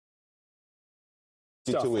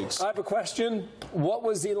2 weeks. I have a question. What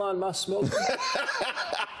was Elon Musk smoking?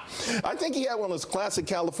 I think he had one of those classic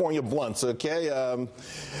California blunts, okay?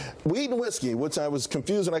 Weed and whiskey, which I was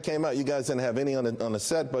confused when I came out. You guys didn't have any on the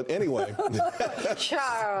set, but anyway.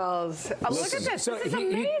 Charles, look at this. So this is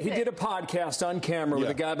amazing. He did a podcast on camera with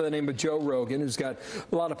a guy by the name of Joe Rogan, who's got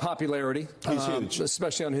a lot of popularity. He's huge.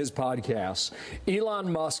 Especially on his podcast.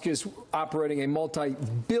 Elon Musk is operating a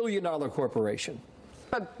multi-billion-dollar corporation.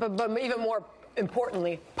 But even more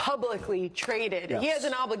importantly, publicly traded. Yes. He has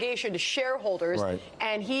an obligation to shareholders, right.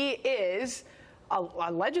 And he is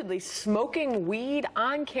allegedly smoking weed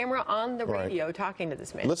on camera on the radio, talking to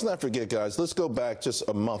this man. Let's not forget, guys, let's go back just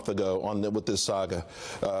a month ago with this saga.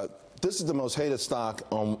 This is the most hated stock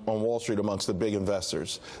on Wall Street amongst the big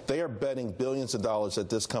investors. They are betting billions of dollars that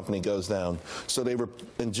this company goes down. So they were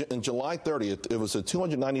in July 30th, it was a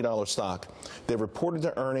 $290 stock. They reported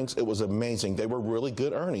their earnings. It was amazing. They were really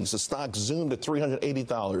good earnings. The stock zoomed to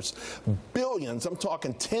 $380. Billions, I'm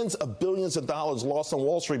talking tens of billions of dollars lost on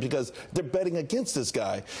Wall Street because they're betting against this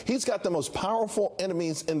guy. He's got the most powerful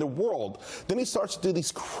enemies in the world. Then he starts to do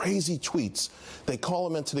these crazy tweets. They call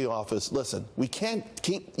him into the office. Listen, you can't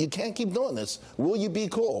keep doing this. Will you be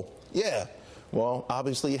cool? Yeah. Well,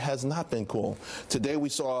 obviously, it has not been cool. Today, we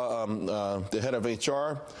saw the head of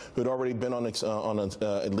HR, who had already been on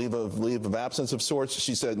a leave of absence of sorts.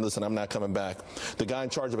 She said, "Listen, I'm not coming back." The guy in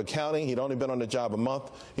charge of accounting, he'd only been on the job a month.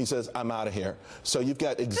 He says, "I'm out of here." So you've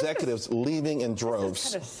got executives leaving in droves.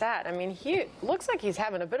 It's kind of sad. I mean, he looks like he's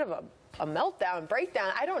having a bit of a meltdown,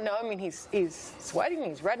 breakdown. I don't know. I mean, he's sweating.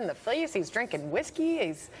 He's red in the face. He's drinking whiskey.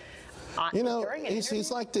 He's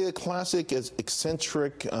like the classic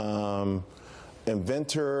eccentric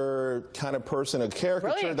inventor kind of person, a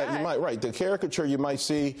caricature that you might the caricature you might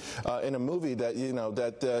see in a movie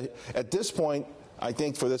that at this point, I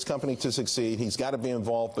think for this company to succeed, he's got to be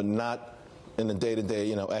involved, but not in the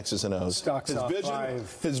day-to-day, X's and O's. Stock's off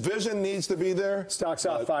 5. His vision needs to be there. Stock's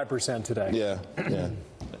off 5% today. Yeah.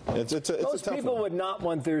 It's Most people would not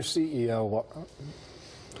want their CEO.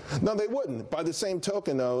 No, they wouldn't. By the same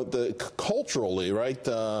token, though, culturally, right?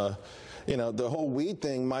 The whole weed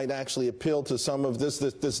thing might actually appeal to some of this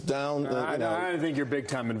down. I think your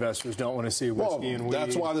big-time investors don't want to see whiskey and weed.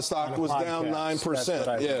 That's why the stock was down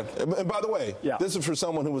 9%. Yeah. And by by the way, this is for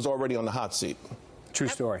someone who was already on the hot seat. True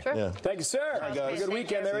story. Sure. Yeah. Thank you, sir. Right, guys. Have a good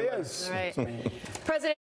weekend. There he is. All right.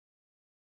 President.